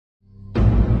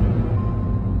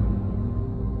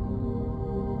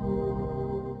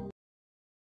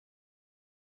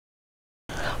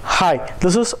Hi,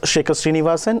 this is Shekhar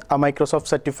Srinivasan, a Microsoft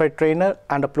certified trainer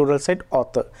and a Pluralsight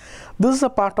author. This is a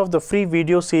part of the free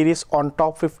video series on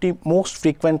top 50 most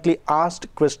frequently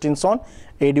asked questions on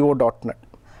ADO.NET.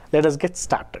 Let us get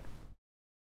started.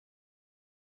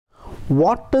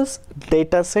 What is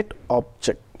DataSet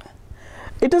Object?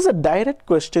 It is a direct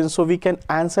question, so we can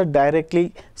answer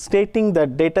directly, stating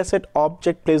that DataSet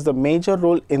Object plays the major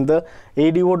role in the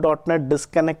ADO.NET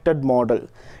disconnected model.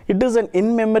 It is an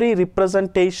in-memory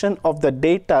representation of the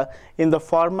data in the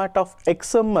format of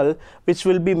XML, which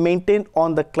will be maintained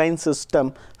on the client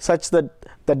system such that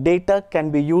the data can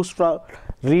be used for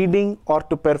reading or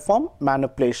to perform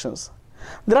manipulations.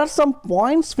 There are some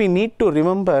points we need to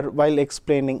remember while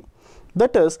explaining.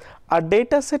 That is, a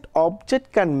dataset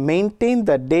object can maintain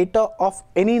the data of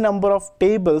any number of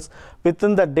tables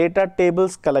within the data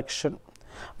tables collection,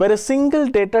 where a single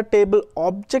data table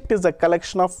object is a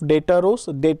collection of data rows,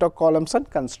 data columns, and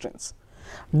constraints.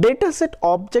 Dataset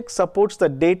object supports the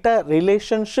data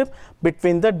relationship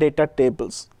between the data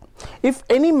tables. If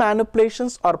any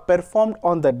manipulations are performed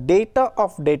on the data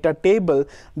of data table,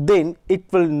 then it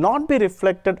will not be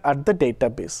reflected at the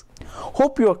database.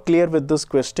 Hope you are clear with this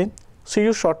question. See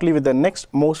you shortly with the next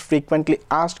most frequently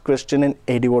asked question in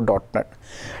ADO.NET.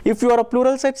 If you are a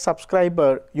Pluralsight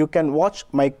subscriber, you can watch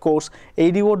my course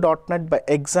ADO.NET by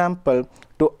example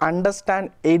to understand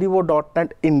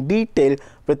ADO.NET in detail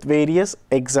with various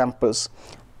examples.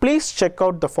 Please check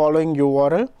out the following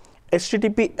URL: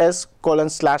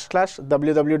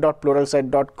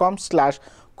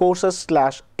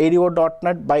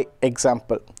 https://www.pluralsight.com/courses/ADO.NET by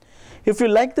example. If you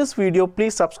like this video,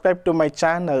 please subscribe to my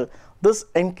channel. This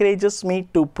encourages me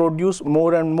to produce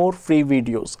more and more free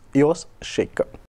videos. Yours, Shekhar.